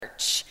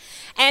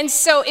And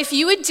so if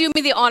you would do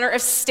me the honor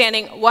of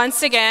standing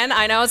once again,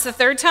 I know it's the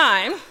third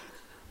time,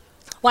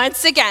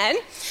 once again,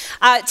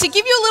 to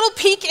give you a little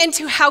peek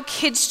into how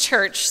Kids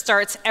Church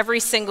starts every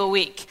single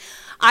week.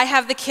 I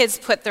have the kids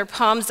put their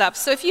palms up.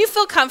 So if you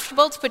feel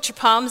comfortable to put your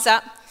palms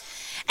up.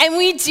 And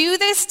we do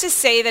this to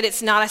say that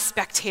it's not a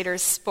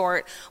spectator's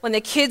sport. When the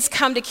kids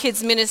come to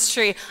kids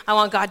ministry, I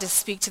want God to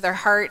speak to their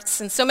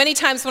hearts. And so many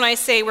times when I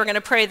say we're going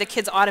to pray, the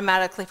kids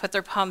automatically put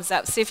their palms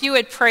up. So if you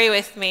would pray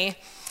with me.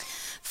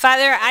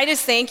 Father, I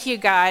just thank you,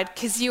 God,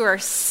 because you are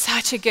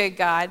such a good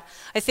God.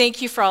 I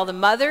thank you for all the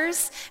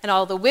mothers and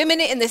all the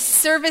women in this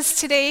service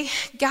today.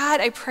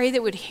 God, I pray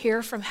that we'd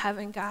hear from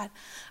heaven, God.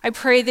 I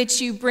pray that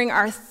you bring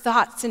our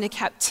thoughts into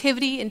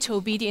captivity, into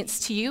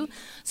obedience to you,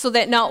 so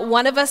that not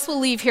one of us will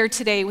leave here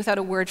today without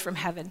a word from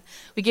heaven.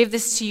 We give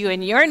this to you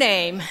in your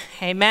name.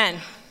 Amen.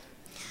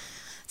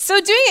 So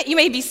doing it, you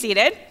may be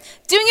seated.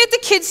 Doing it the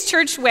Kids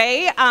Church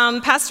way,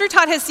 Pastor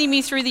Todd has seen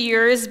me through the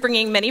years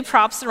bringing many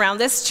props around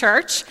this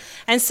church,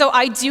 and so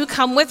I do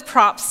come with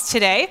props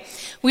today.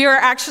 We are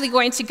actually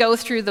going to go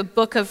through the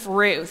book of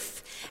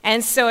Ruth.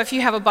 And so if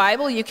you have a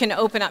Bible, you can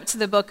open up to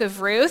the book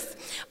of Ruth.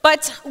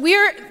 But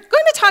we're going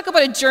to talk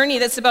about a journey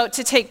that's about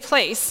to take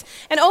place.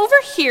 And over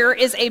here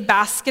is a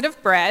basket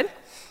of bread.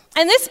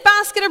 And this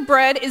basket of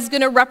bread is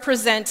going to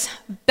represent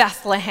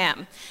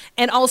Bethlehem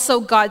and also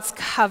God's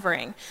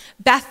covering.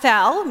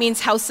 Bethel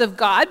means house of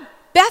God.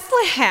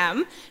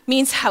 Bethlehem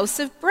means house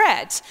of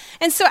bread.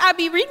 And so,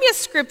 Abby, read me a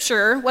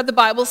scripture, what the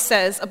Bible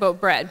says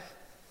about bread.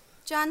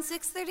 John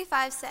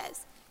 6:35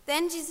 says,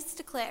 "Then Jesus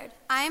declared,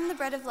 'I am the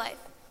bread of life.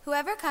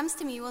 Whoever comes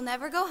to me will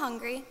never go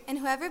hungry, and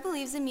whoever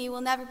believes in me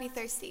will never be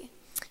thirsty.'"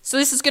 So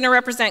this is going to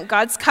represent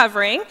God's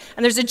covering,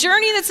 and there's a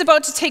journey that's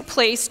about to take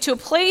place to a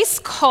place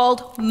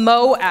called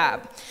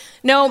Moab.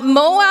 Now,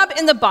 Moab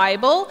in the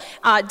Bible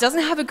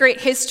doesn't have a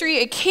great history.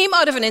 It came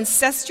out of an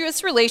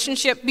incestuous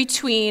relationship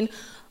between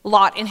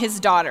Lot and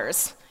his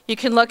daughters. You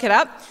can look it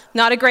up.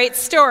 Not a great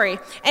story.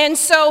 And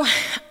so,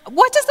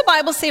 what does the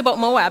Bible say about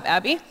Moab,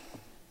 Abby?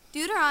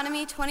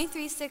 Deuteronomy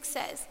 23:6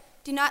 says,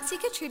 "Do not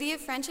seek a treaty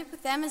of friendship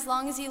with them as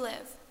long as you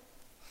live."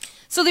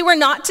 So they were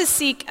not to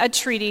seek a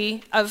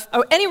treaty of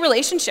or any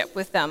relationship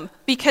with them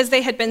because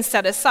they had been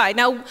set aside.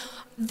 Now,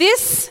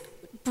 this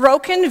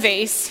broken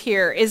vase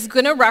here is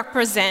going to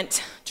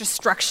represent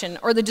destruction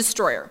or the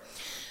destroyer.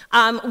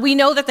 We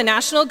know that the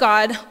national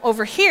god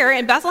over here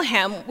in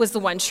Bethlehem was the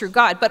one true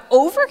God. But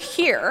over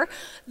here,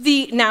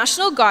 the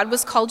national god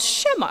was called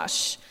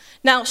Shamash.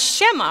 Now,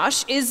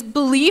 Shamash is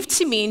believed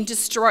to mean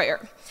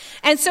destroyer.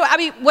 And so,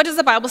 Abby, what does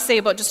the Bible say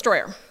about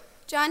destroyer?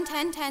 John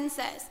 10:10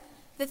 says,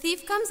 "The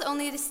thief comes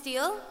only to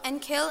steal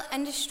and kill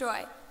and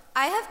destroy.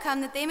 I have come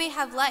that they may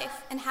have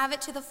life and have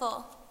it to the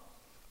full."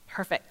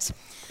 Perfect.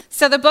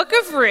 So the book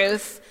of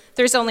Ruth,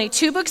 there's only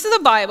 2 books of the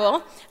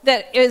Bible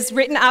that is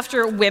written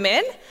after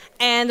women,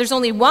 and there's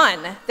only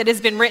one that has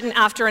been written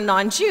after a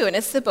non-Jew, and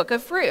it's the book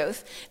of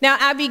Ruth. Now,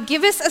 Abby,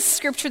 give us a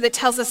scripture that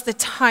tells us the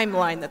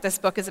timeline that this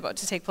book is about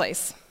to take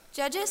place.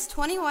 Judges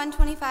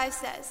 21:25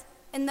 says,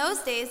 "In those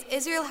days,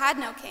 Israel had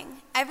no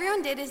king.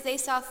 Everyone did as they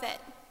saw fit."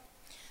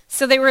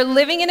 So they were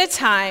living in a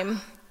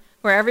time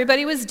where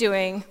everybody was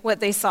doing what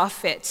they saw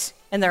fit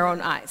in their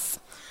own eyes.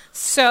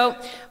 So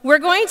we're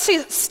going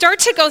to start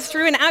to go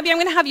through, and Abby, I'm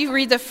going to have you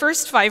read the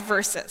first 5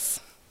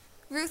 verses.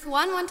 Ruth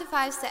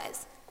 1:1-5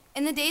 says,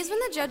 "In the days when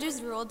the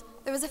judges ruled,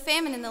 there was a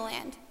famine in the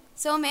land.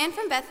 So a man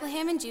from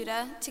Bethlehem in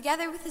Judah,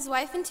 together with his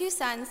wife and 2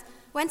 sons,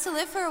 went to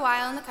live for a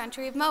while in the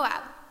country of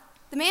Moab.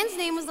 The man's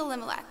name was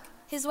Elimelech.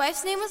 His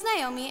wife's name was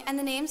Naomi, and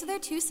the names of their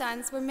 2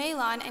 sons were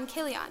Mahlon and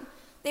Chilion.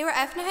 They were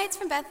Ephraimites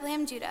from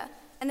Bethlehem, Judah,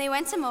 and they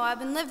went to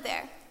Moab and lived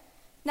there.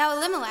 Now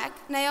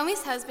Elimelech,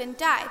 Naomi's husband,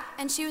 died,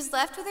 and she was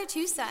left with her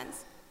 2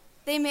 sons.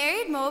 They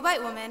married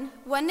Moabite women,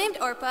 one named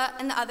Orpah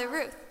and the other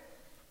Ruth.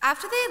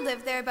 After they had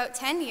lived there about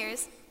 10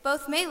 years,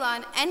 both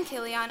Mahlon and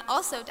Chilion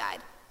also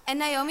died, and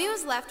Naomi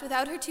was left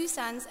without her 2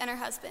 sons and her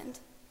husband."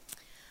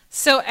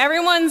 So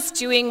everyone's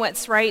doing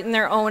what's right in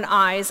their own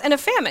eyes, and a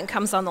famine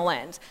comes on the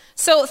land.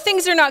 So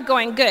things are not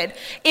going good.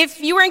 If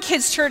you were in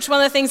Kids Church,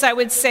 one of the things I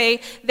would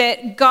say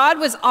that God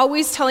was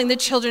always telling the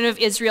children of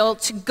Israel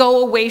to go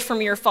away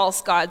from your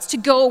false gods, to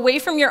go away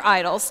from your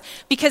idols,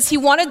 because he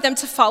wanted them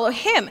to follow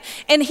him.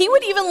 And he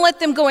would even let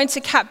them go into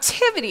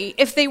captivity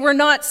if they were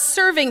not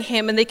serving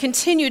him and they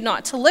continued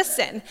not to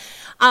listen.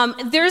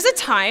 There's a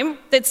time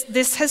that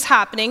this is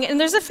happening, and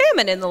there's a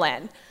famine in the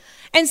land.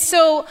 And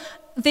so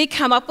they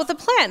come up with a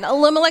plan.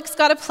 Elimelech's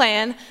got a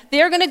plan.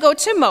 They're going to go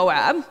to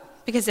Moab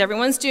because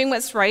everyone's doing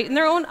what's right in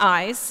their own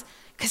eyes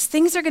because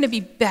things are going to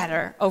be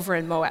better over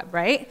in Moab,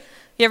 right?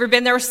 You ever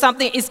been there where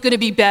something is going to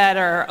be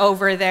better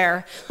over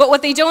there? But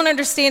what they don't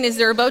understand is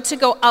they're about to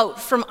go out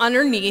from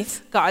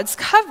underneath God's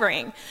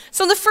covering.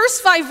 So in the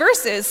first 5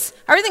 verses,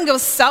 everything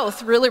goes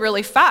south really,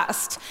 really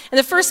fast. In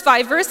the first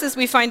 5 verses,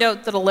 we find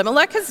out that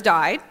Elimelech has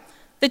died,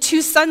 the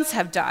 2 sons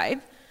have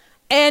died,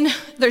 and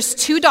there's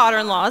 2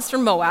 daughter-in-laws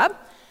from Moab,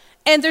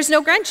 and there's no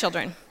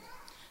grandchildren.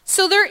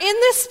 So they're in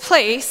this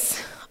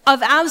place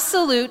of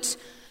absolute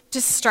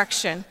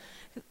destruction.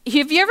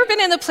 Have you ever been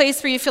in the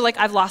place where you feel like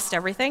I've lost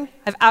everything?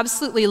 I've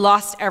absolutely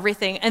lost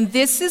everything. And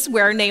this is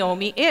where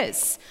Naomi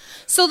is.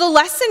 So the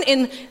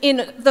lesson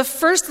in the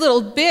first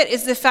little bit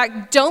is the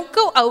fact, don't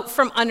go out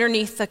from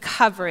underneath the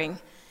covering,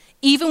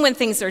 even when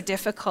things are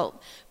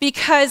difficult.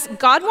 Because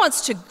God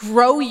wants to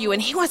grow you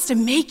and he wants to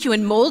make you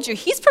and mold you.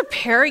 He's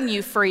preparing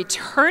you for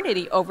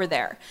eternity over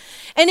there.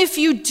 And if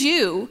you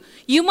do,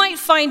 you might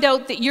find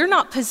out that you're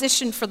not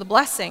positioned for the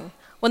blessing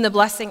when the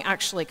blessing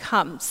actually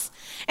comes.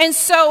 And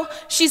so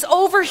she's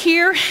over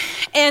here,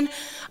 and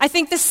I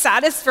think the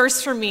saddest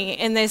verse for me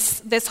in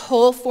this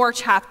whole 4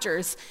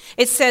 chapters,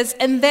 it says,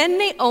 and then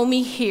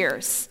Naomi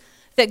hears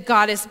that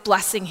God is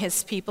blessing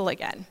his people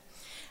again.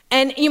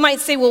 And you might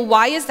say, well,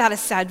 why is that a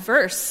sad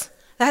verse?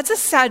 That's a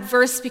sad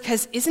verse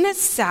because isn't it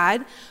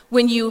sad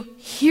when you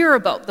hear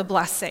about the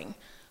blessing,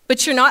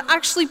 but you're not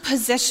actually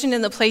positioned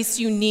in the place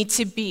you need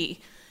to be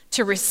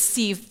to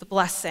receive the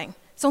blessing?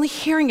 It's only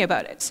hearing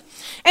about it.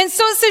 And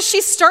so it says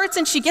she starts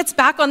and she gets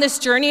back on this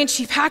journey and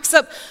she packs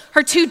up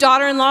her 2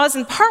 daughter-in-laws,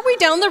 and partway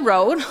down the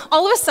road,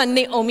 all of a sudden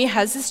Naomi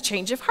has this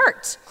change of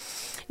heart.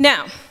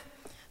 Now,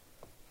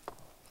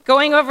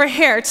 going over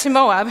here to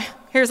Moab,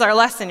 here's our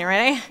lesson, you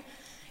ready?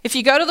 If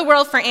you go to the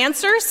world for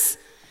answers,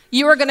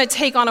 you are going to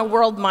take on a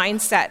world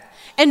mindset.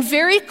 And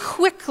very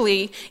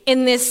quickly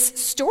in this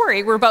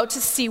story, we're about to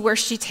see where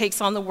she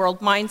takes on the world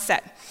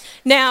mindset.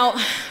 Now,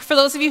 for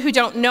those of you who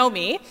don't know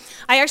me,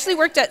 I actually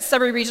worked at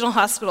Sudbury Regional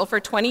Hospital for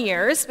 20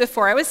 years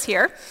before I was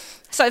here.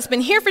 So I've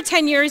been here for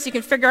 10 years. You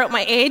can figure out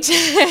my age.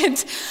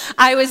 And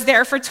I was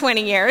there for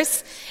 20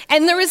 years.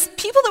 And there was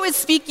people that would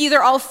speak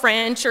either all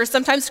French or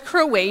sometimes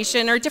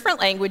Croatian or different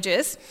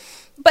languages.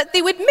 But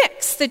they would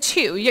mix the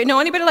two. You know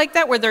anybody like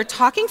that where they're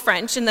talking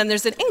French and then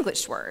there's an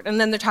English word,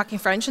 and then they're talking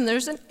French and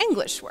there's an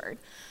English word.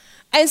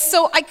 And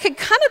so I could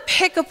kind of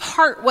pick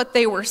apart what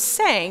they were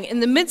saying in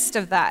the midst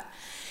of that.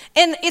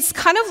 And it's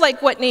kind of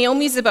like what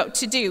Naomi's about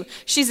to do.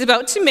 She's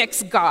about to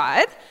mix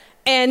God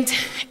and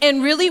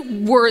really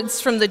words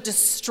from the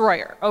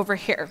destroyer over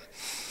here.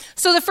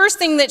 So the first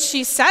thing that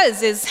she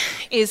says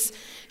is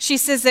she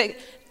says that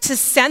to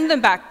send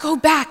them back, go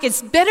back.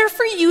 It's better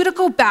for you to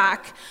go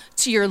back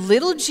to your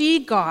little g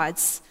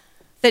gods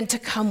than to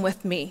come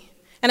with me.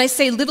 And I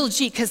say little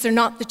g because they're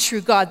not the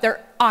true God.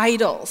 They're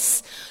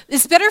idols.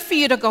 It's better for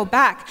you to go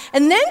back.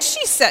 And then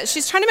she says,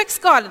 she's trying to mix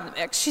God in the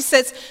mix. She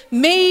says,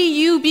 may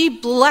you be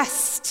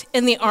blessed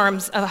in the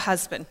arms of a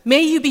husband.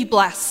 May you be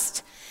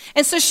blessed.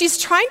 And so she's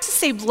trying to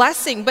say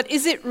blessing, but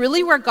is it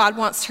really where God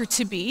wants her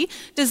to be?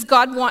 Does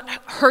God want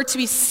her to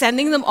be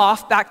sending them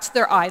off back to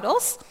their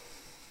idols?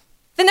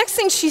 The next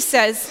thing she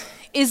says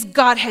is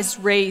God has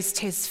raised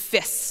his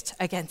fist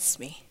against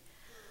me.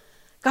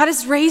 God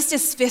has raised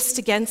his fist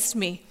against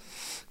me.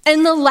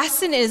 And the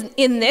lesson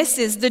in this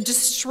is the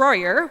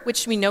destroyer,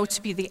 which we know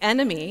to be the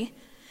enemy,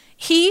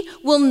 he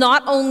will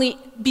not only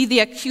be the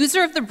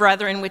accuser of the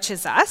brethren, which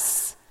is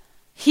us,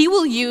 he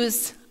will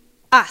use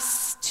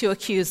us to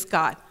accuse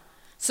God.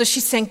 So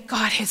she's saying,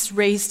 God has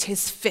raised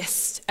his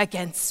fist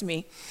against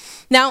me.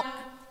 Now,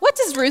 what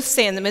does Ruth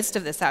say in the midst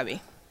of this,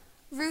 Abby?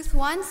 Ruth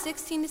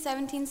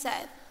 1:16-17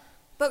 said,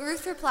 but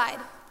Ruth replied,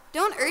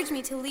 don't urge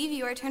me to leave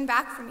you or turn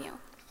back from you.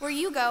 Where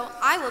you go,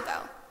 I will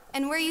go,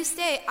 and where you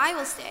stay, I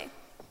will stay.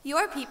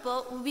 Your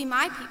people will be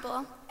my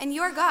people, and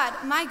your God,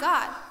 my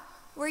God.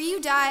 Where you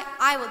die,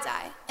 I will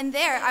die, and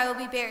there I will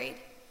be buried.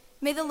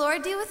 May the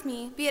Lord deal with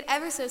me, be it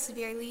ever so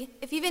severely,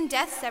 if even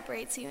death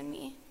separates you and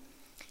me.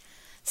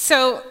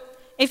 So,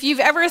 if you've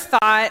ever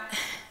thought,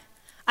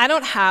 I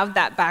don't have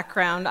that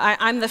background.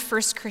 I'm the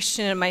first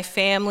Christian in my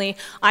family.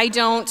 I'm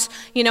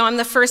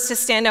the first to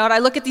stand out. I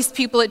look at these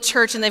people at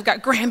church, and they've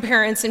got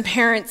grandparents and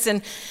parents,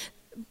 and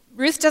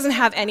Ruth doesn't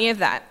have any of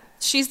that.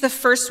 She's the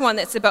first one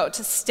that's about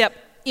to step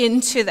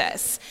into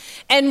this.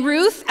 And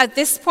Ruth, at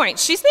this point,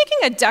 she's making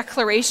a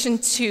declaration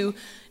to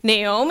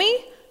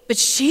Naomi, but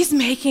she's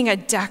making a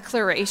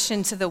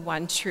declaration to the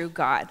one true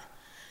God.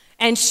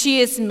 And she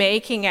is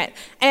making it.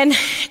 And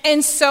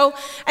so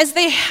as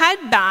they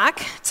head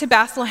back to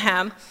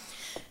Bethlehem,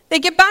 they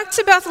get back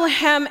to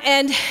Bethlehem,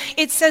 and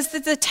it says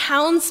that the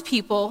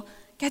townspeople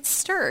get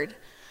stirred.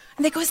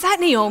 And they go, is that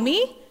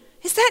Naomi?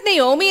 Is that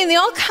Naomi? And they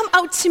all come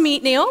out to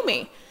meet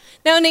Naomi.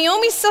 Now,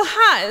 Naomi still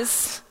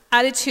has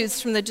attitudes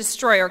from the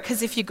destroyer,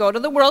 because if you go to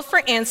the world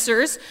for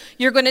answers,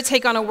 you're going to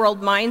take on a world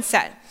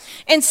mindset.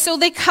 And so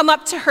they come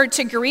up to her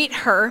to greet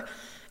her,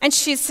 and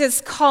she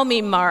says, call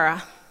me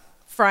Mara,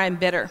 for I am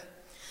bitter.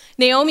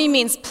 Naomi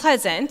means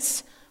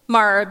pleasant,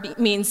 Mara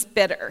means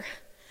bitter.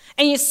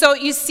 And so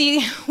you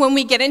see, when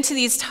we get into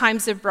these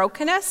times of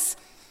brokenness,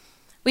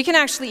 we can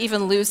actually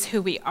even lose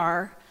who we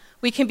are.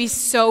 We can be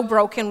so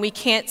broken, we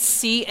can't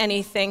see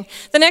anything.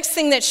 The next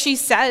thing that she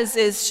says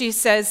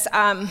is,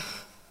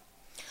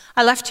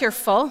 I left here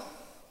full,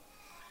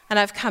 and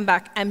I've come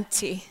back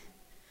empty.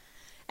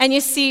 And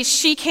you see,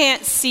 she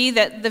can't see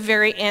that the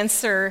very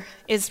answer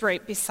is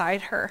right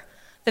beside her.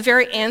 The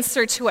very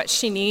answer to what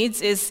she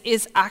needs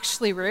is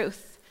actually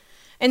Ruth.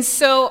 And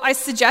so I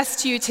suggest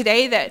to you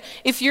today that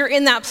if you're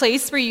in that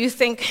place where you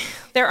think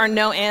there are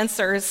no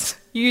answers,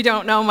 You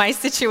don't know my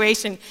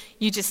situation.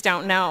 You just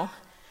don't know.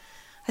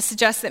 I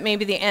suggest that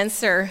maybe the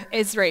answer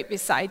is right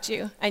beside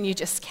you, and you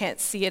just can't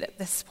see it at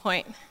this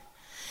point.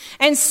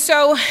 And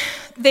so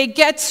they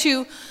get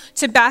to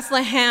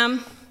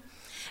Bethlehem,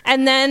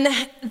 and then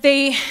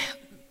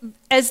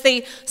as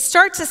they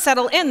start to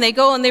settle in, they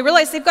go and they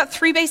realize they've got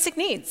 3 basic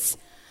needs.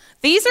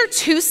 These are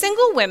 2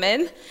 single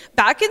women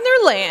back in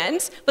their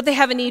land, but they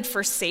have a need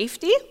for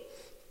safety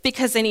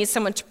because they need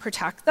someone to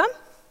protect them.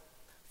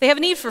 They have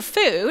a need for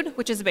food,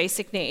 which is a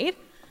basic need,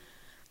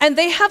 and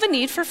they have a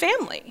need for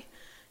family.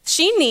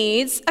 She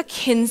needs a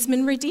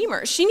kinsman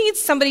redeemer. She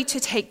needs somebody to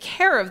take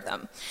care of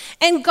them.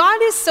 And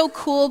God is so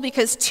cool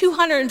because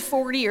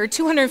 240 or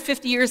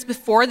 250 years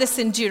before this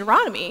in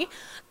Deuteronomy,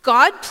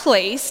 God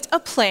placed a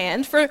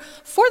plan for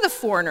the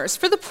foreigners,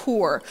 for the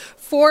poor,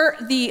 for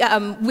the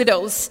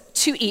widows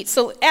to eat.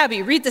 So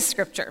Abby, read the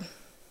scripture.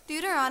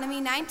 Deuteronomy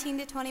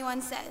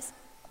 19-21 says,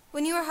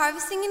 "When you are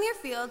harvesting in your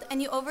field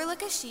and you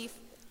overlook a sheaf,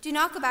 do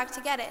not go back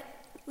to get it.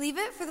 Leave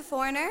it for the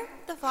foreigner,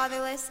 the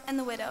fatherless, and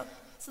the widow,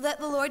 so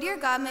that the Lord your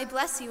God may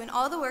bless you in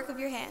all the work of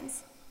your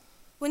hands.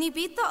 When you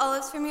beat the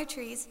olives from your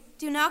trees,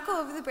 do not go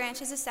over the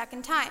branches a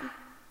second time.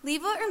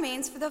 Leave what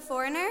remains for the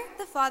foreigner,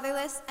 the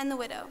fatherless, and the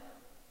widow.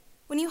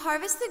 When you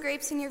harvest the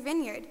grapes in your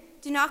vineyard,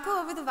 do not go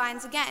over the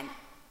vines again.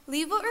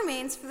 Leave what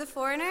remains for the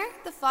foreigner,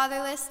 the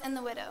fatherless, and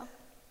the widow."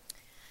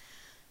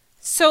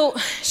 So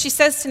she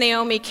says to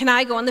Naomi, "Can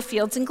I go in the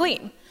fields and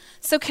glean?"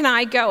 So can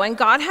I go? And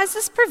God has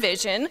this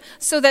provision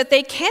so that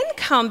they can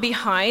come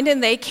behind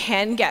and they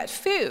can get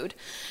food.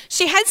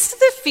 She heads to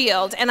the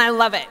field, and I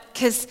love it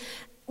because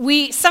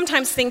we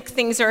sometimes think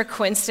things are a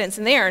coincidence,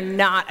 and they are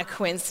not a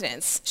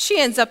coincidence. She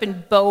ends up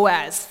in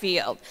Boaz's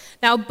field.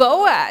 Now,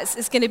 Boaz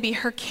is going to be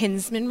her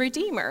kinsman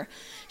redeemer.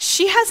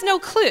 She has no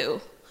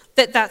clue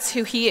that that's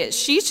who he is.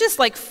 She's just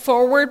like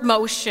forward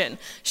motion.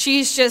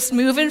 She's just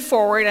moving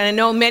forward, and I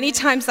know many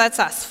times that's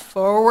us.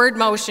 Forward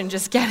motion,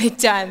 just get it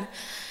done.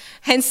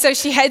 And so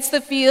she heads to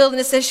the field, and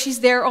it says she's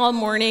there all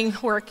morning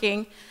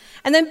working.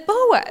 And then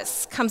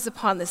Boaz comes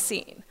upon the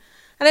scene.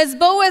 And as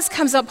Boaz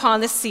comes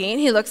upon the scene,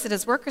 he looks at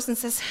his workers and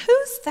says,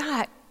 "Who's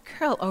that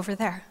girl over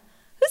there?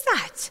 Who's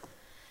that?"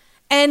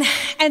 And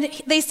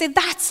they say,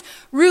 "That's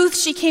Ruth.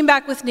 She came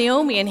back with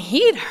Naomi." And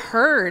he had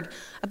heard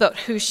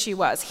about who she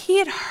was. He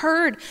had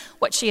heard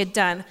what she had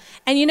done.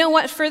 And you know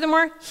what?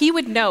 Furthermore, he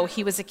would know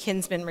he was a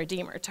kinsman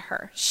redeemer to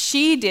her.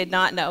 She did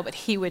not know, but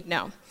he would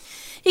know.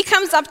 He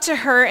comes up to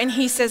her and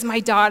he says, "My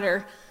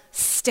daughter,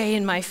 stay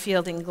in my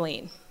field and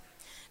glean."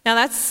 Now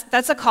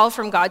that's a call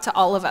from God to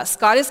all of us.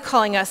 God is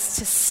calling us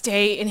to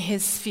stay in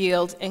his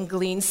field and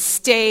glean.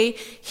 Stay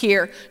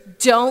here.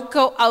 Don't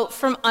go out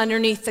from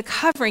underneath the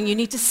covering. You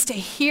need to stay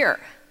here.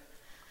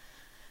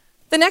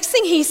 The next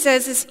thing he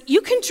says is,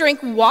 "You can drink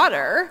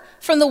water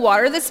from the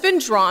water that's been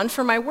drawn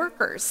for my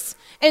workers."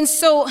 And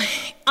so,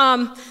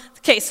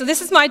 so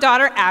this is my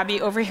daughter,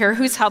 Abby, over here,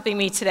 who's helping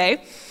me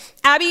today.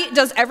 Abby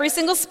does every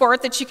single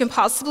sport that you can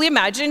possibly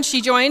imagine.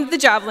 She joined the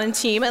javelin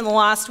team in the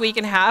last week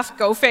and a half,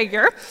 go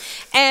figure.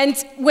 And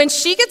when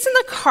she gets in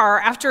the car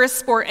after a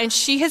sport and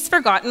she has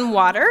forgotten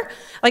water,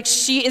 like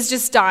she is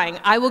just dying,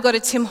 I will go to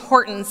Tim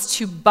Hortons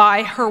to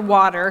buy her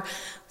water.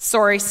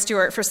 Sorry,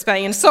 Stuart, for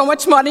spending so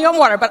much money on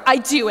water, but I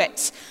do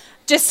it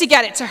just to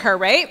get it to her,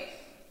 right?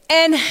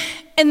 And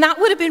that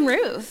would have been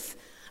Ruth.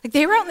 Like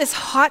they were out in this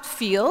hot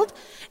field,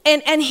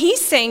 and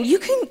he's saying, you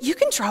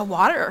can draw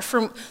water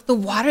from the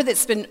water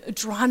that's been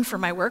drawn for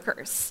my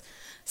workers.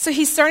 So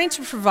he's starting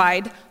to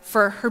provide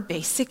for her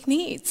basic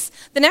needs.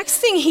 The next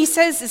thing he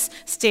says is,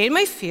 "Stay in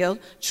my field,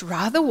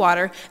 draw the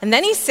water." And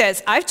then he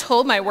says, "I've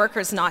told my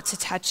workers not to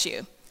touch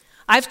you.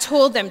 I've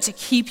told them to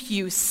keep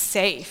you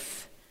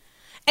safe."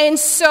 And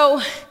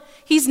so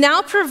he's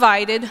now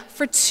provided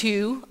for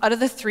 2 out of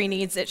the 3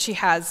 needs that she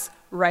has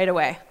right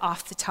away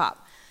off the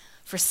top,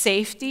 for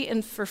safety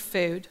and for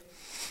food.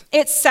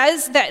 It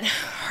says that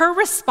her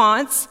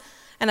response,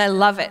 and I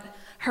love it,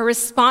 her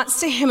response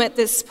to him at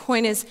this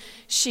point is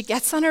she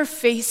gets on her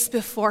face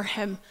before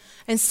him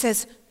and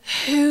says,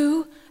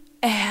 "Who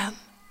am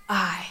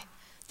I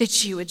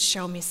that you would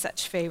show me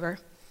such favor?"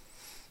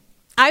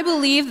 I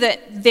believe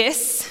that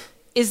this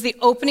is the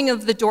opening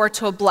of the door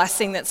to a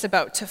blessing that's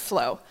about to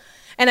flow.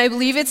 And I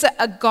believe it's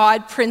a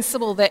God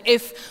principle that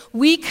if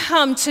we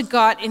come to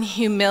God in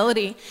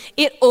humility,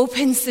 it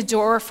opens the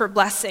door for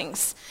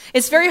blessings.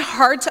 It's very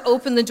hard to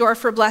open the door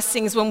for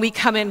blessings when we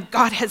come in,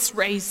 "God has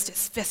raised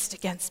his fist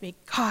against me.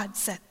 God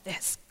said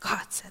this.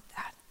 God said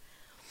that."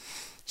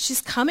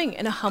 She's coming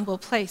in a humble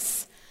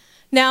place.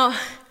 Now,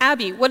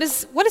 Abby, what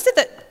is it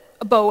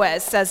that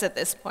Boaz says at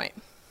this point?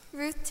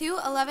 Ruth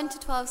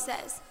 2:11-12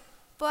 says,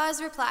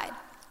 Boaz replied,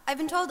 "I've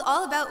been told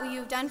all about what you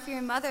have done for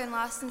your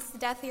mother-in-law since the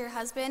death of your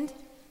husband,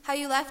 how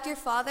you left your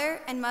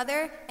father and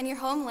mother and your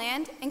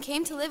homeland and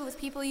came to live with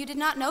people you did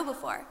not know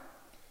before.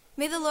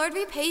 May the Lord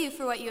repay you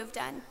for what you have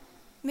done.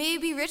 May you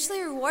be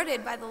richly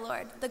rewarded by the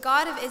Lord, the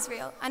God of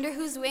Israel, under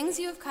whose wings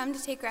you have come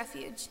to take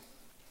refuge."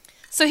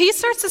 So he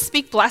starts to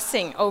speak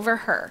blessing over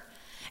her.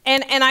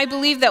 And I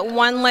believe that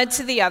one led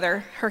to the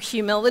other. Her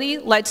humility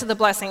led to the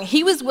blessing.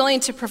 He was willing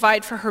to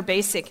provide for her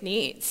basic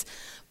needs,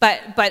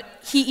 but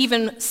he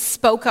even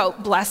spoke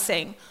out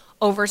blessing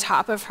over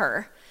top of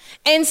her.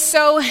 And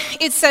so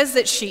it says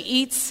that she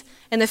eats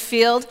in the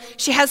field.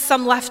 She has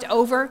some left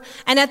over.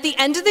 And at the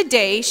end of the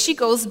day, she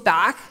goes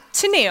back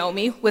to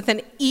Naomi with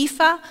an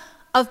ephah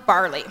of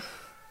barley.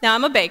 Now,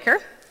 I'm a baker,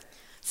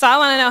 so I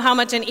want to know how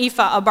much an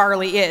ephah of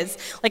barley is.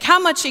 Like, how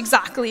much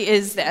exactly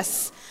is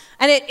this?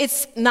 And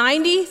it's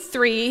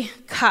 93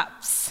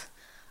 cups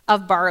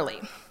of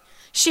barley.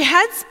 She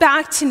heads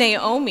back to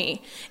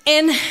Naomi,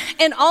 and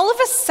all of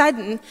a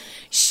sudden,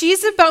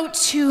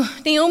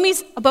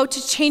 Naomi's about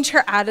to change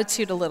her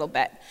attitude a little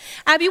bit.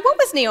 Abby, what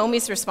was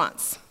Naomi's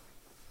response?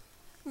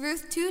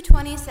 Ruth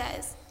 2:20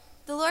 says,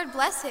 "The Lord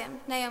bless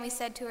him," Naomi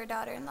said to her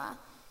daughter-in-law.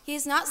 "He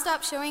has not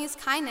stopped showing his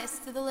kindness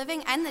to the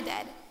living and the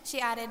dead." She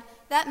added,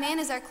 "That man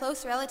is our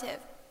close relative.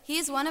 He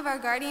is one of our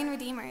guardian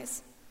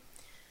redeemers."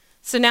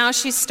 So now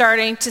she's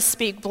starting to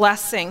speak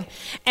blessing.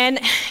 And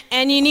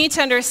you need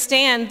to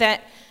understand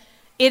that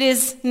it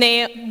is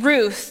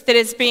Ruth that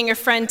is being a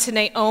friend to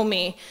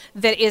Naomi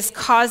that is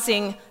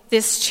causing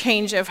this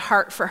change of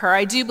heart for her.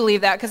 I do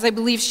believe that, because I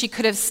believe she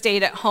could have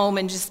stayed at home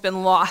and just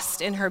been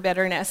lost in her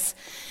bitterness.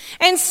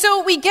 And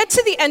so we get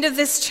to the end of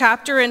this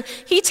chapter, and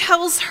he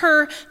tells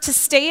her to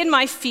stay in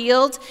my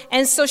field.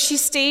 And so she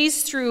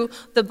stays through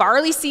the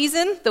barley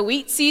season, the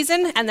wheat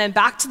season, and then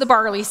back to the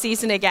barley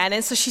season again.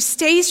 And so she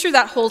stays through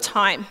that whole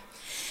time.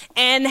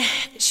 And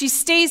she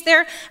stays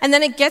there, and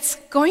then it gets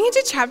going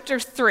into chapter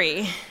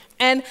 3.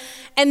 And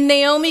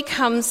Naomi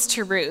comes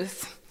to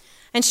Ruth,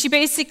 and she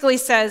basically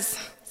says,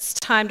 "It's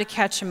time to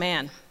catch a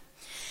man."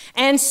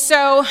 And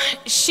so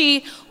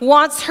she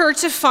wants her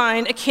to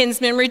find a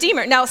kinsman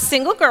redeemer. Now,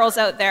 single girls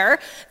out there,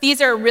 these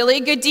are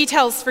really good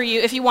details for you.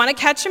 If you want to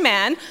catch a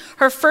man,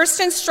 her first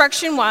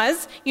instruction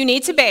was, you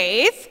need to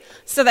bathe.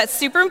 So that's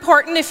super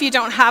important. If you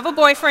don't have a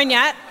boyfriend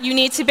yet, you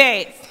need to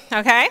bathe,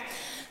 okay?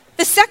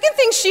 The second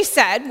thing she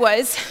said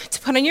was to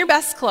put on your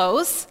best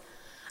clothes.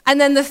 And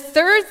then the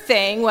third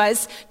thing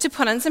was to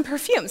put on some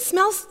perfume.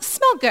 Smell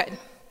good.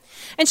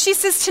 And she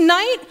says,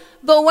 tonight,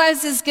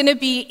 Boaz is going to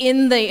be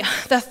in the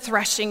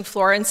threshing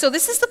floor. And so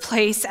this is the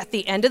place at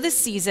the end of the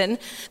season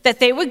that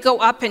they would go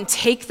up and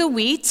take the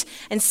wheat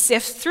and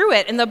sift through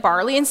it, and the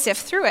barley and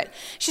sift through it.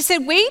 She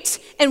said, wait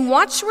and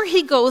watch where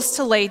he goes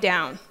to lay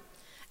down.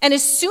 And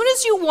as soon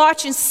as you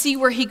watch and see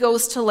where he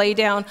goes to lay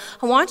down,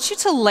 I want you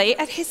to lay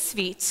at his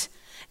feet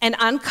and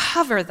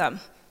uncover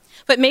them.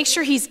 But make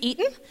sure he's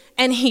eaten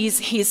and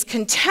he's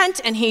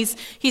content and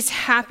he's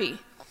happy.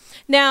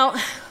 Now,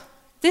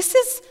 this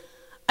is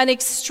an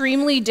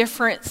extremely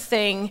different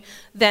thing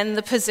than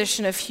the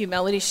position of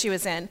humility she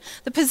was in.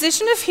 The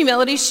position of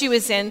humility she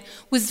was in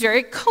was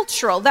very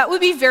cultural. That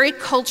would be very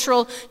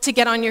cultural to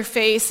get on your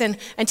face and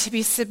to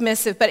be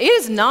submissive. But it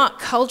is not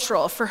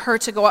cultural for her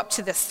to go up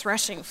to this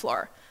threshing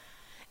floor.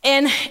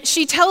 And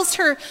she tells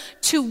her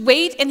to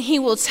wait and he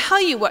will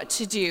tell you what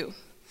to do.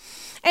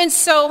 And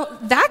so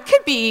that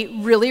could be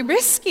really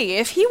risky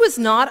if he was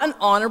not an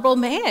honorable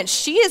man.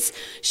 She is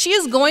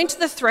going to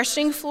the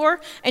threshing floor,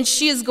 and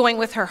she is going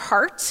with her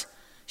heart.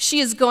 She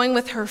is going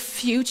with her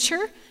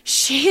future.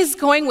 She is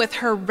going with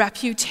her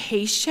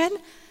reputation.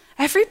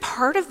 Every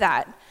part of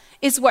that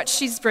is what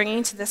she's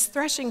bringing to this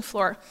threshing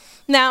floor.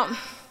 Now,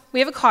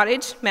 we have a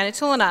cottage,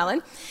 Manitoulin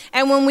Island,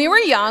 and when we were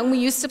young, we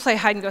used to play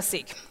hide and go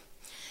seek.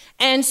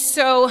 And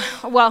so,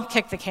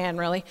 kick the can,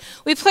 really.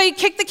 We played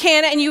kick the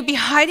can, and you'd be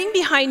hiding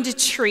behind a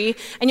tree,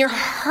 and your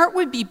heart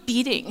would be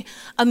beating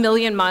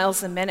 1,000,000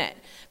 miles a minute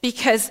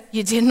because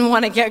you didn't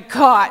want to get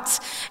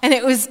caught, and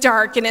it was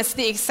dark, and it's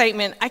the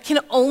excitement. I can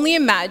only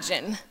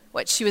imagine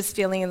what she was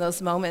feeling in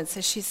those moments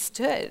as she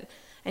stood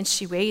and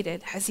she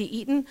waited. Has he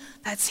eaten?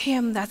 That's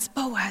him. That's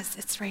Boaz.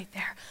 It's right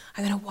there.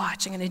 I'm going to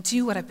watch. I'm going to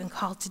do what I've been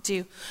called to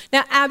do.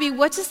 Now, Abby,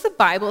 what does the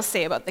Bible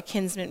say about the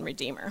kinsman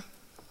redeemer?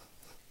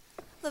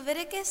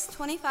 Leviticus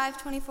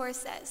 25:24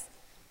 says,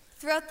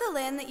 "Throughout the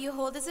land that you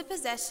hold as a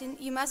possession,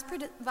 you must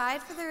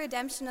provide for the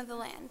redemption of the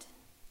land."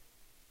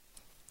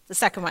 The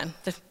second one,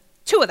 the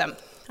two of them.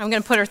 I'm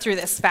going to put her through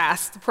this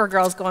fast. The poor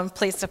girl's going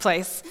place to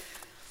place.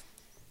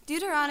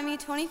 Deuteronomy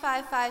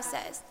 25:5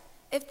 says,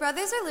 "If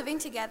brothers are living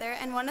together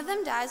and one of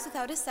them dies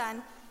without a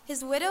son,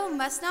 his widow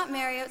must not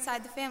marry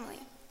outside the family.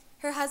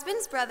 Her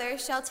husband's brother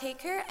shall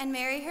take her and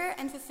marry her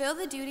and fulfill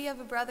the duty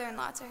of a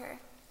brother-in-law to her."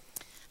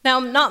 Now,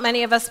 not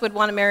many of us would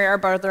want to marry our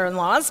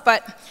brother-in-laws,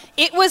 but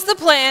it was the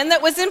plan that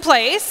was in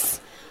place.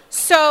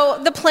 So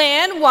the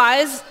plan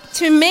was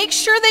to make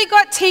sure they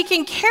got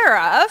taken care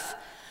of.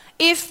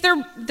 If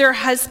their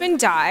husband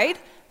died,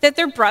 that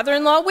their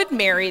brother-in-law would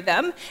marry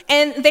them,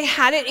 and they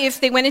had it if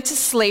they went into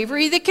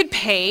slavery, they could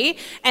pay,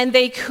 and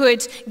they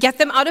could get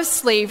them out of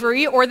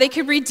slavery, or they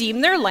could redeem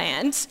their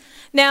land.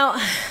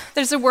 Now,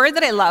 there's a word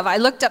that I love. I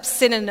looked up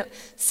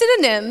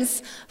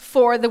synonyms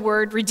for the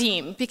word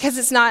redeem, because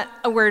it's not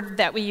a word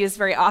that we use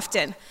very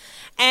often.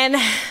 And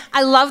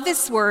I love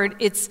this word.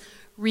 It's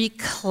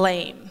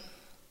reclaim.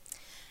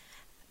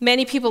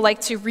 Many people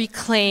like to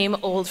reclaim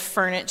old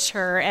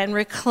furniture and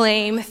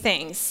reclaim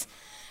things.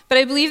 But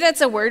I believe that's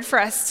a word for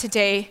us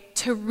today,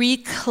 to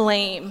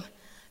reclaim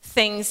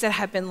things that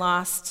have been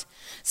lost.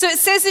 So it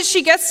says that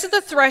she gets to the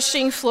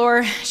threshing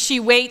floor, she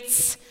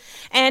waits,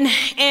 and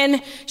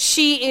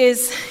she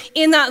is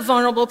in that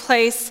vulnerable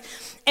place,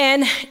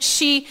 and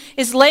she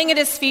is laying at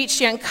his feet,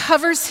 she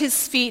uncovers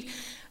his feet,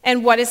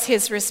 and what is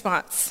his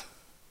response?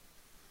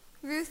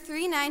 Ruth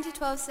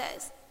 3:9-12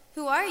 says,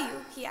 "Who are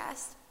you?" he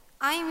asked.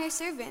 "I am your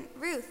servant,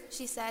 Ruth,"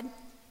 she said.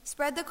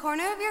 "Spread the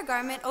corner of your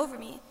garment over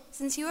me,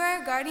 since you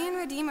are a guardian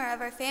redeemer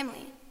of our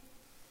family."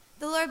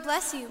 "The Lord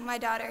bless you, my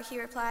daughter," he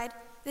replied.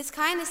 "This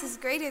kindness is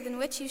greater than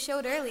which you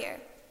showed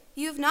earlier.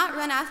 You have not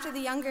run after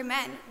the younger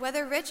men,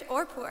 whether rich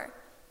or poor.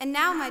 And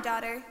now, my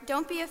daughter,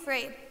 don't be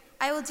afraid.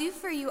 I will do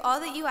for you all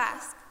that you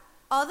ask.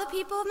 All the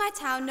people of my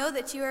town know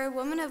that you are a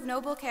woman of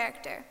noble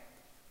character.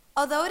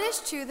 Although it is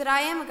true that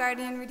I am a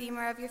guardian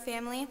redeemer of your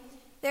family,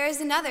 there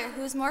is another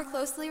who is more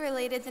closely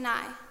related than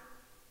I."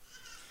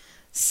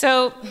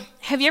 So,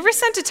 have you ever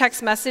sent a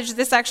text message?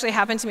 This actually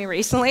happened to me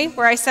recently,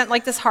 where I sent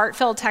like this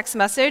heartfelt text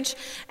message,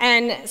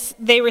 and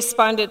they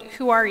responded,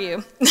 "Who are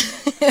you?"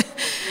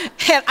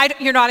 And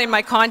you're not in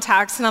my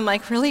contacts, and I'm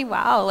like, really?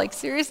 Wow, like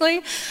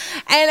seriously?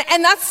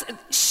 And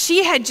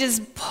she had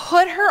just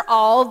put her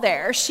all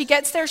there. She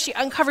gets there, she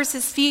uncovers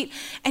his feet,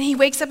 and he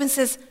wakes up and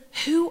says,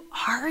 "Who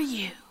are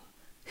you?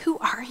 Who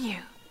are you?"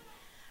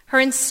 Her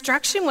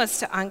instruction was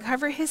to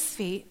uncover his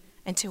feet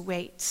and to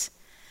wait.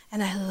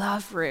 And I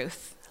love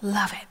Ruth.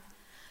 Love it.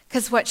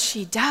 Because what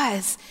she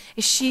does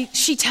is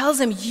she tells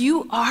him,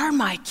 "You are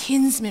my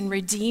kinsman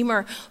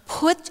redeemer.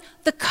 Put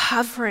your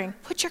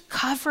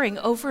covering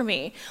over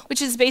me,"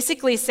 which is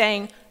basically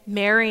saying,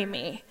 marry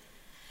me.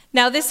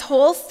 Now, this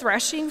whole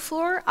threshing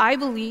floor, I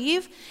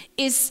believe,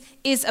 is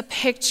a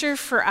picture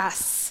for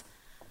us,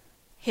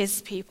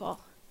 his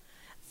people.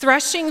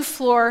 Threshing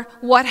floor,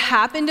 what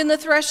happened in the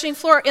threshing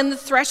floor? In the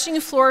threshing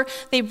floor,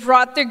 they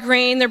brought their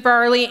grain, their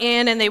barley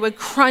in, and they would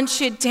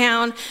crunch it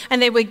down, and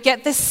they would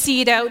get the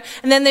seed out,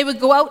 and then they would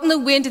go out in the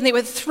wind, and they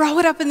would throw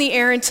it up in the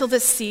air until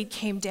the seed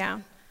came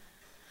down.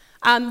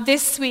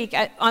 This week,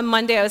 on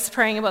Monday, I was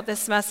praying about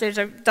this message.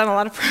 I've done a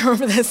lot of prayer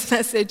over this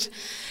message.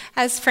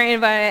 I was praying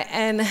about it,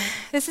 and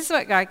this is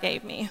what God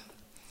gave me.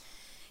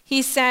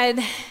 He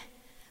said,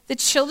 the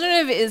children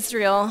of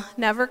Israel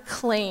never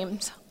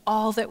claimed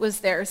all that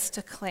was theirs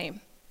to claim.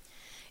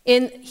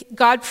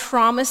 God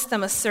promised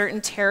them a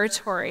certain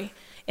territory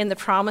in the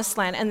promised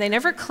land, and they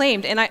never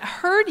claimed. And I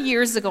heard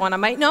years ago, and I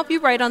might not be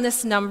right on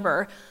this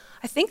number,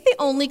 I think they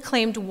only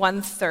claimed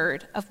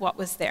 1/3 of what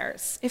was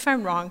theirs. If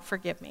I'm wrong,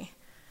 forgive me.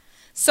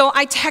 So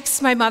I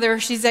text my mother,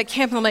 she's at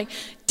camp, and I'm like,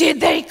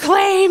 did they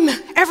claim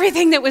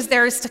everything that was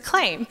theirs to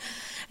claim?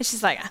 And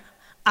she's like,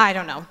 I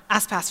don't know.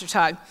 Ask Pastor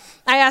Todd.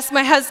 I asked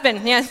my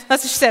husband. Yeah,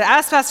 that's what she said.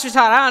 Ask Pastor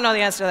Todd. I don't know the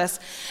answer to this.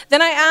 Then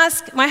I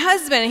asked my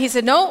husband, and he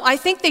said, no, I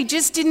think they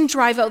just didn't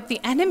drive out the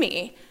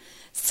enemy.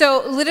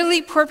 So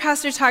literally, poor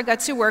Pastor Todd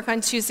got to work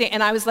on Tuesday,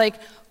 and I was like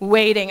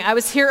waiting. I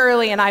was here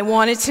early, and I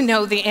wanted to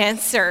know the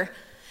answer.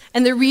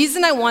 And the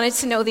reason I wanted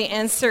to know the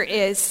answer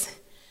is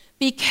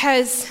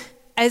because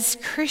as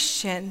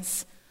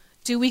Christians,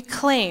 do we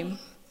claim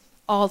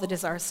all that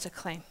is ours to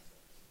claim?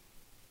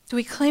 Do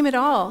we claim it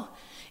all?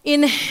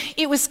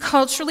 It was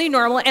culturally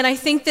normal, and I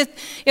think that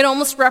it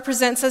almost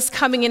represents us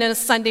coming in on a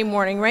Sunday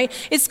morning, right?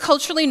 It's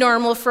culturally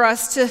normal for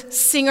us to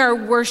sing our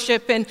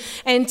worship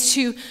and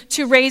to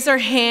raise our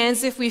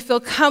hands if we feel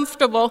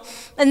comfortable,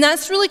 and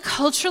that's really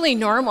culturally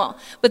normal.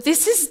 But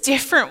this is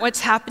different,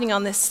 what's happening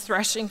on this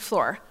threshing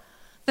floor.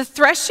 The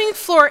threshing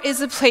floor is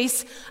a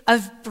place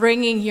of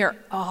bringing your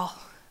all,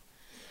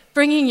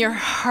 bringing your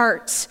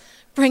heart,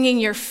 bringing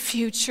your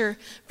future,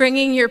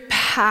 bringing your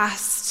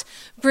past,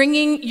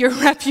 bringing your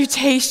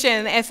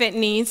reputation if it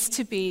needs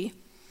to be.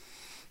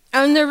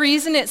 And the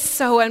reason it's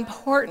so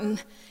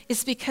important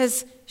is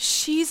because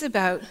she's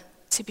about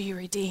to be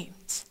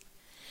redeemed.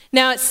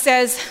 Now it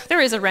says there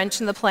is a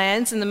wrench in the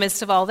plans in the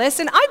midst of all this,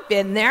 and I've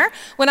been there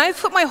when I've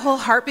put my whole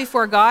heart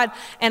before God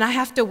and I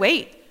have to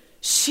wait.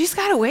 She's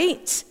got to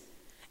wait.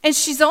 And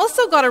she's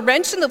also got a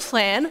wrench in the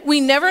plan.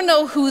 We never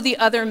know who the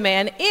other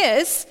man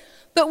is,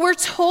 but we're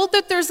told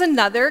that there's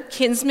another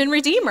kinsman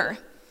redeemer.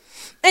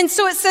 And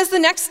so it says the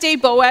next day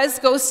Boaz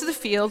goes to the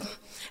field,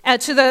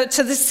 to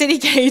the city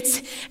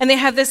gates, and they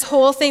have this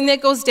whole thing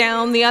that goes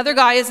down. The other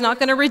guy is not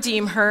going to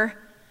redeem her.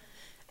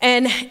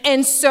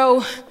 And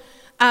so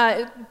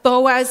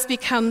Boaz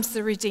becomes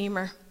the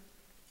redeemer.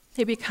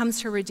 He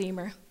becomes her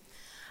redeemer.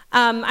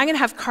 I'm going to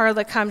have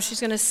Carla come.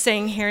 She's going to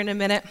sing here in a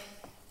minute.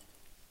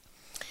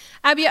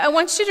 Abby, I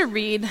want you to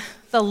read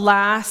the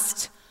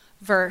last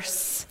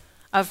verse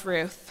of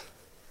Ruth.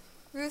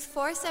 Ruth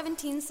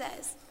 4:17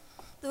 says,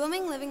 "The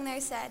woman living there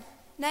said,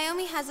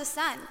 'Naomi has a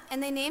son,'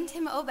 and they named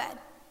him Obed.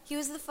 He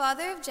was the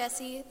father of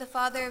Jesse, the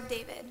father of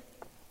David."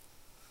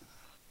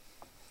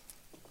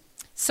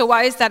 So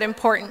why is that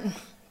important?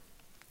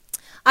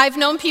 I've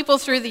known people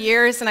through the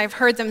years, and I've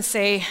heard them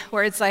say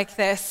words like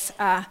this,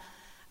 I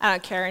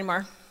don't care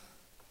anymore.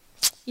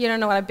 You don't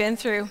know what I've been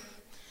through.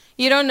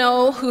 You don't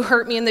know who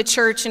hurt me in the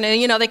church, and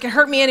they can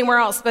hurt me anywhere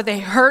else, but they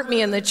hurt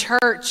me in the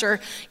church. Or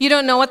you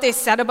don't know what they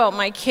said about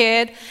my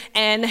kid,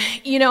 and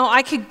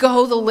I could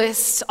go the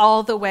list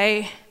all the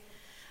way.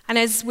 And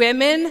as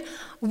women,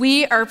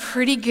 we are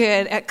pretty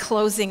good at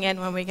closing in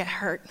when we get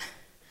hurt.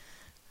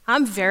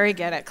 I'm very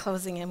good at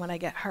closing in when I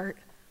get hurt.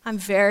 I'm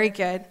very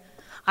good.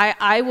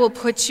 I will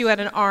put you at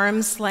an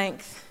arm's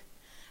length.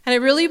 And I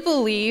really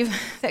believe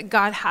that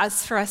God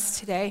has for us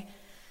today.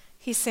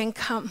 He's saying,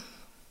 come.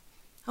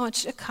 I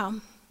want you to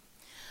come.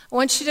 I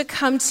want you to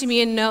come to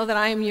me and know that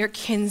I am your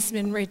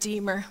kinsman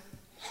redeemer.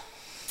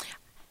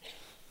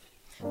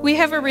 We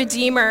have a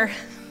redeemer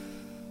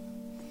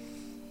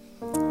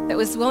that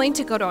was willing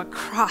to go to a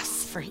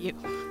cross for you.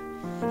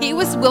 He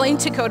was willing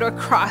to go to a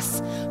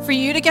cross for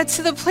you to get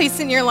to the place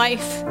in your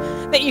life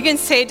that you can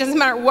say, it doesn't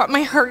matter what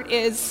my hurt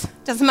is,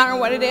 doesn't matter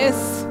what it is.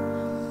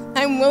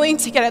 I'm willing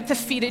to get at the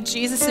feet of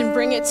Jesus and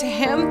bring it to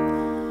him.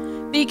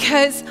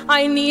 Because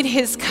I need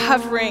his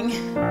covering.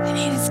 I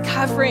need his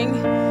covering.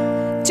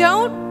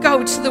 Don't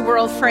go to the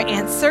world for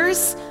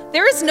answers.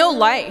 There is no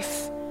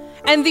life.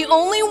 And the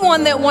only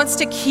one that wants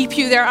to keep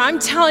you there, I'm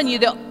telling you,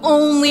 the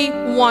only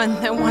one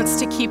that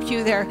wants to keep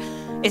you there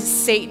is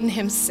Satan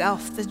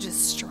himself, the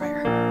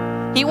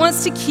destroyer. He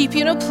wants to keep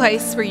you in a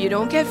place where you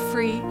don't get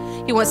free.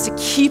 He wants to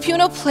keep you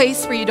in a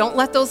place where you don't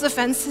let those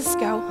offenses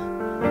go.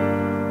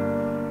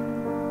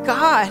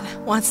 God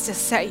wants to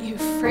set you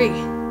free.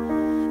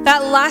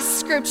 That last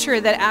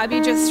scripture that Abby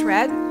just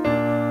read,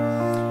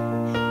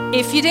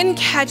 if you didn't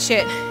catch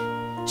it,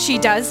 she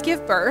does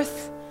give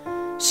birth.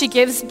 She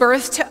gives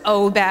birth to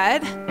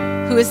Obed,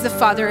 who is the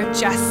father of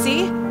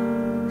Jesse,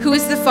 who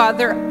is the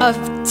father of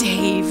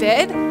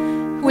David,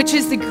 which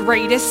is the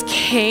greatest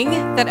king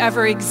that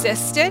ever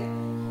existed.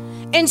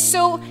 And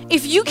so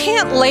if you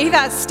can't lay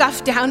that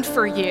stuff down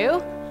for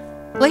you,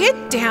 lay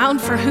it down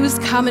for who's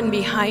coming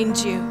behind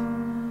you.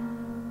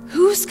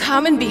 Who's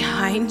coming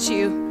behind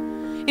you?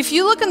 If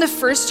you look in the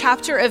first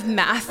chapter of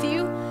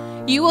Matthew,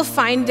 you will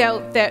find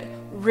out that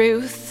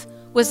Ruth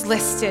was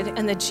listed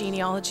in the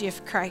genealogy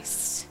of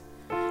Christ.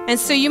 And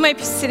so you might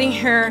be sitting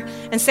here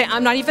and say,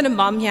 I'm not even a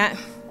mom yet.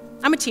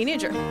 I'm a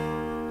teenager.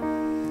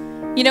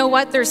 You know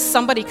what? There's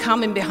somebody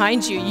coming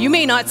behind you. You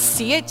may not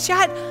see it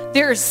yet.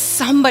 There's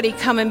somebody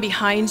coming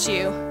behind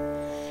you.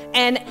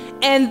 And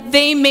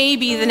they may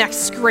be the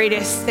next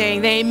greatest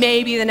thing. They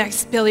may be the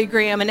next Billy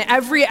Graham. And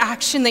every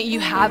action that you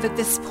have at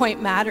this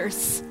point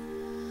matters.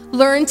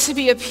 Learn to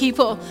be a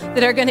people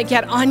that are going to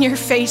get on your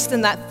face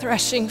in that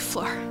threshing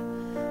floor.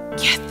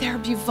 Get there,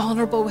 be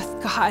vulnerable with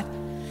God.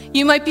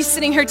 You might be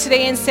sitting here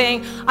today and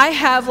saying, I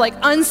have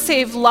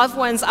unsaved loved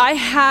ones.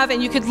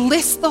 And you could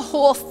list the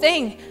whole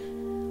thing.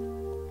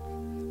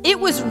 It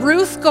was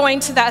Ruth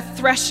going to that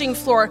threshing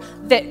floor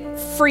that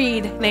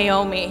freed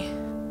Naomi.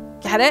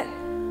 Get it?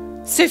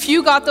 So if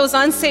you got those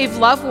unsaved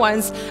loved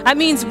ones, that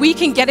means we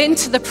can get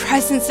into the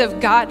presence of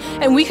God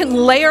and we can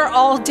lay it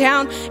all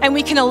down and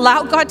we can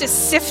allow God to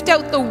sift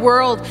out the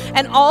world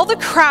and all the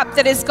crap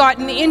that has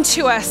gotten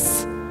into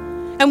us.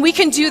 And we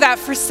can do that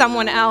for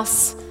someone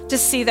else to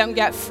see them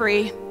get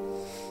free.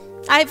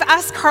 I've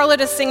asked Carla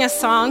to sing a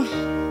song.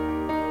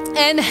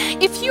 And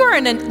if you are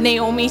in a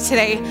Naomi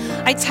today,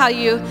 I tell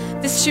you,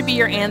 this should be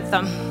your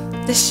anthem.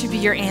 This should be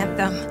your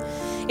anthem.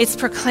 It's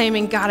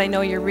proclaiming, God, I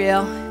know you're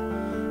real.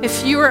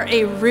 If you are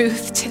a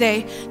Ruth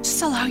today,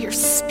 just allow your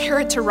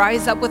spirit to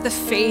rise up with the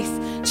faith,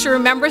 to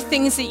remember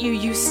things that you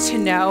used to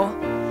know.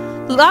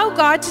 Allow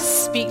God to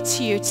speak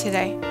to you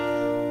today.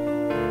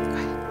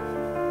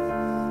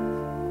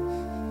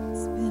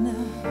 It's been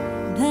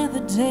another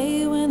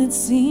day when it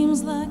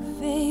seems like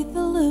faith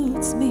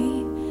eludes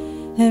me.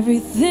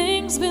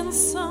 Everything's been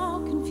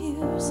so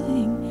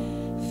confusing.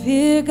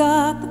 Fear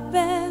got the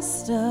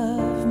best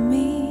of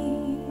me.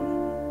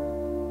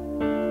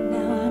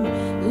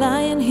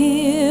 Lying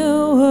here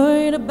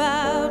worried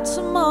about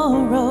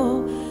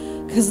tomorrow,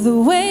 'cause the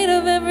weight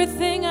of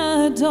everything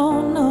I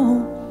don't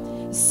know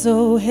is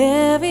so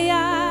heavy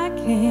I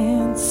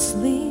can't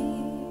sleep.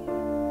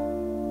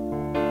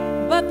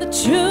 But the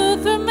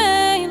truth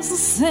remains the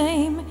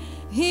same,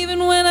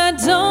 even when I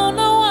don't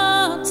know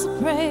what to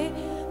pray.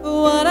 But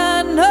what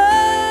I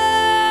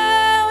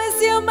know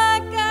is you're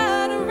my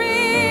God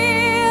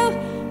real.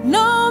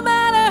 No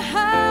matter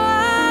how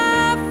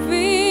I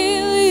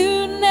feel,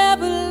 you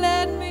never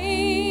let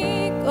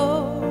me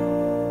go.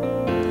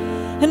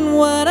 And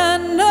what I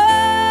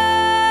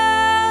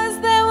know is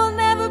there will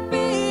never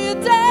be a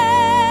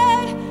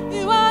day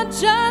you are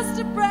just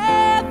a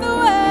breath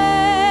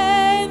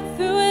away. And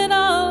through it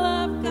all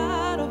I've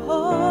got to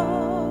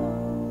hold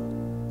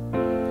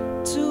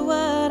to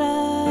what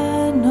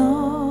I know.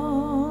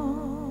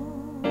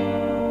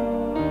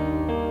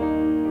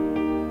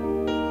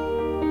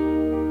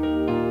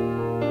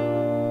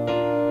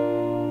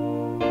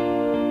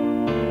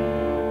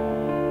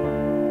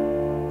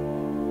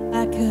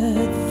 I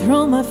could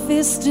throw my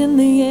fist in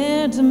the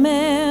air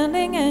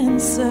demanding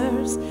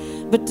answers,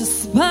 but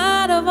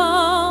despite of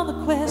all the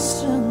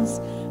questions,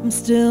 I'm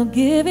still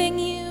giving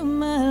you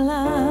my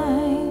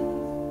life.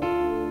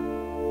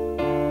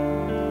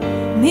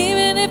 And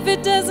even if if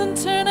it doesn't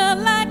turn out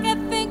like I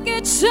think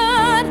it should,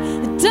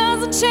 it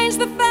doesn't change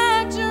the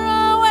fact you're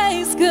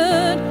always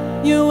good.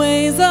 Your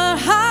ways are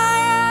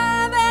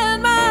higher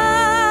than mine,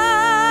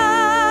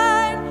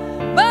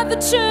 but the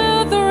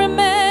truth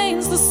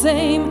remains the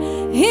same,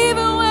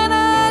 even when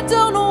I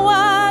don't know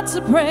what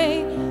to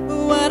pray.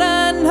 What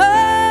I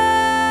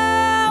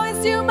know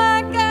is you,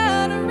 my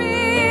God, are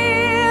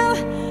real.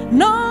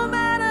 No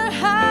matter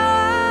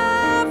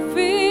how I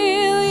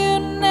feel, you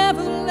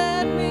never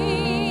let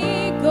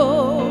me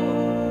go.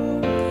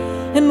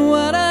 And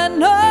what I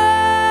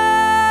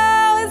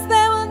know is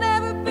there will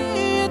never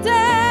be a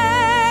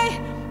day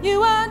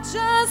you are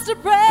just a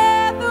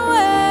breath away.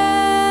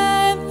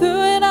 And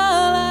through it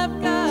all,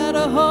 I've got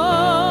a hold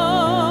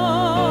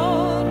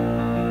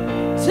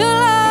to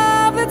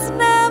love that's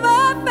never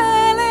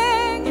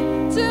failing,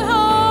 to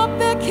hope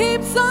that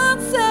keeps on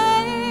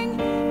saying,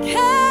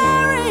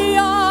 carry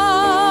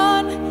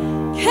on,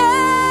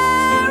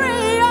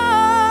 carry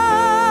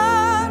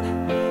on,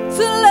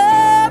 to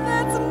love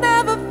that's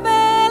never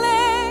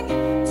failing,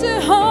 to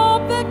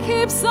hope that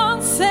keeps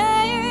on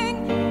saying,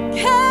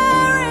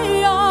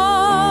 carry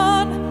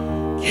on,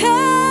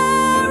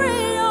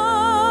 carry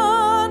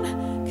on.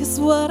 'Cause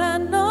what I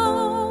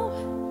know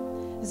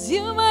is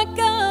you, my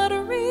God,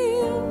 are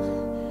real.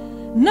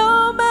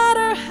 No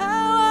matter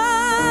how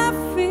I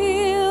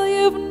feel,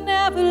 you've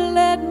never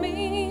let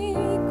me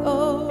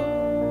go.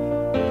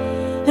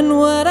 And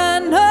what I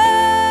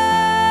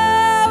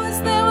know is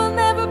there will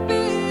never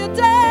be a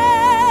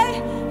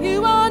day you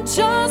are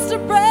just a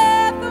breath